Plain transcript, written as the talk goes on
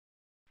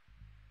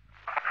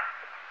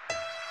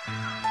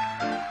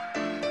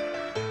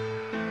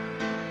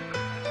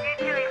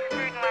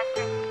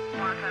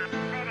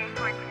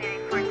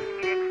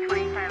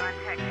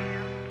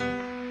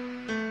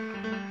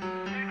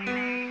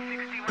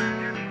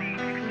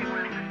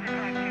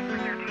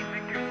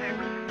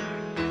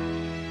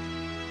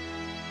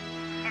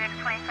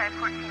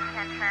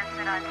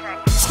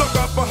Stuck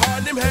up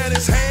behind him, had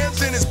his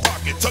hands in his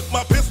pocket, took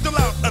my pistol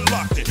out,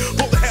 unlocked it,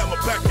 pulled the hammer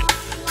back and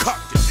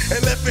cocked it,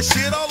 and left his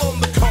shit all on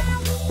the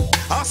carpet.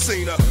 I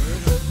seen her,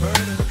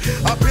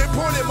 I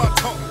pinpointed my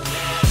tongue.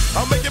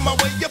 I'm making my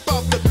way up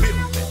out the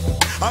building.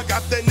 I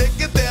got that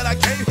nigga that I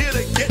came here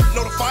to get,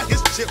 notify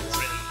his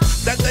children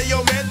that they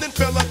old man then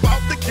fell up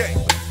out the game,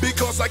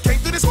 because I came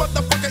through this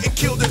motherfucker and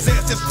killed his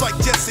ass just like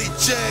Jesse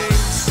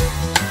James.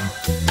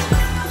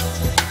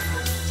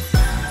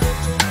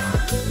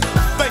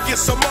 Think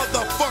it's a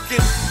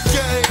motherfucking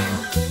game.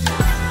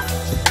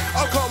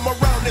 I'll come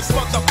around this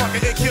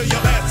motherfucker and kill your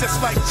ass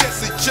just like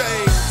Jesse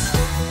James.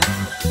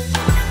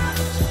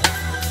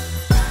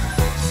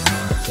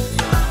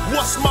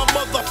 What's my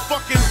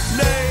motherfucking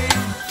name?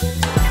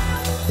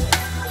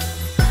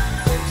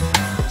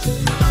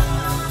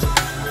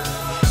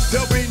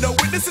 There'll be no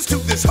witnesses to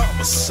this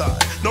homicide,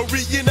 no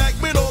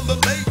reenactment on the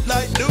late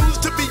night news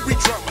to be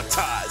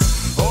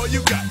re-dramatized. All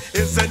you got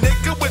is a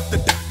nigga with the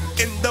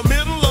in the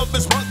middle of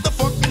his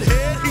motherfucking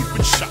head. He's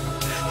been shot,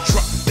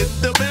 dropped in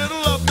the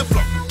middle of the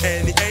floor,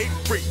 and he ain't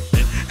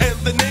breathing. And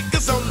the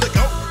nigga's on the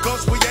go,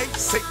 cause we ain't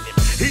seen him.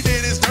 He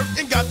did his dirt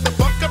and got the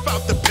fuck up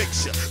out the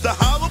picture. The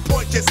hollow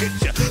point just hit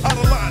you out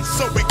of line,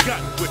 so we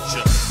got with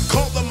you.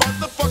 Call the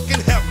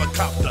motherfucking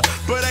helicopter,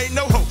 but ain't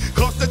no hope,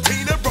 cause the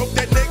Tina broke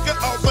that nigga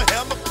off a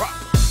helicopter.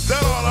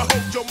 That oughta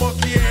hold your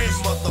monkey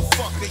ass,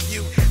 motherfucker,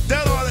 you.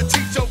 That oughta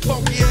teach your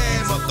funky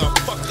ass,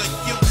 motherfucker,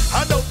 you.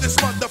 I know this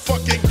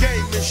motherfucking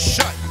game is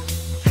shut,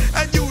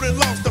 and you done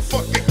lost the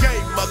fucking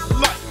game of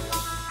life.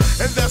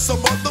 And that's a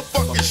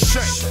motherfucking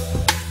shame.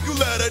 You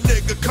let a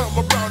nigga come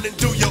around and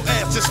do your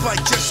ass just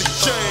like Jesse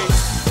James.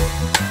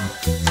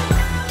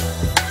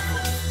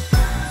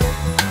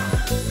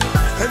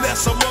 And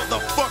that's a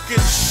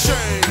motherfucking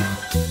shame.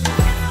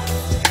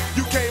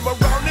 You came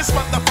around this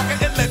motherfucker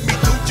and let me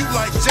do you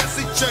like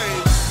Jesse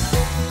James.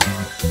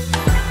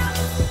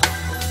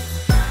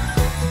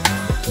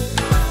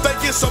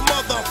 Think it's a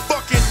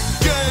motherfucking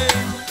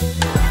game.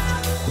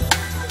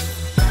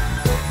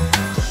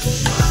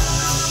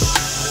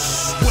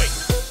 Wait,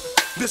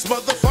 this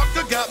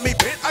motherfucker got me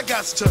bent, I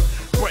got to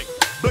break,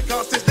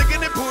 because this nigga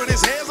done put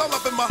his hands all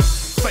up in my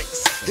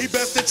face. He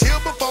best to chill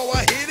before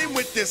I hit him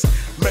with this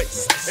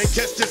mace and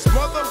catch this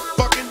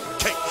motherfucking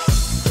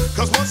case.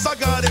 Cause once I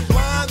got him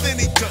blind, then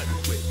he done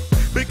with.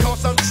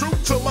 Because I'm true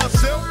to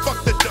myself,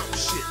 fuck the dumb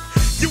shit.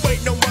 You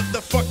ain't no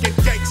motherfucking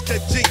gangster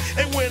G.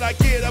 And when I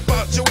get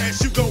about your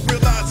ass, you gon'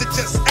 realize it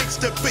just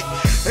ain't to be.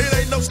 It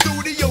ain't no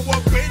studio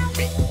up in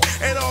me.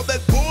 And all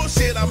that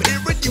bullshit I'm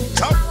hearing you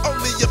talk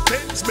only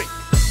offends me.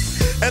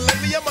 And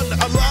lately I'm under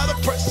a lot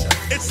of pressure.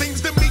 It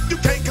seems to me you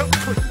can't come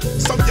clean.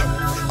 So yo,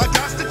 I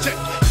got to check.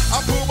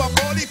 I pull my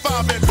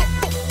 45 and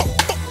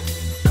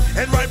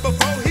and right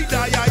before he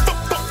die, I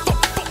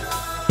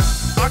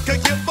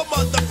could give a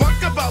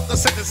motherfucker about the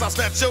sentence. I'll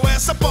snatch your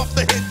ass up off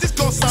the head just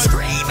cause I'm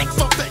screaming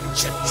for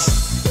vengeance.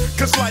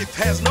 Cause life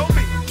has no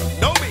meaning,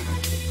 no meaning.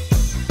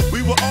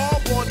 We were all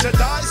born to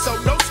die, so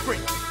no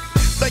screaming.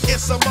 Think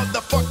it's a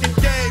motherfucking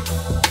game.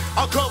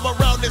 I'll come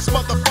around this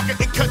motherfucker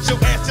and cut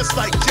your ass just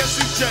like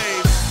Jesse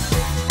James.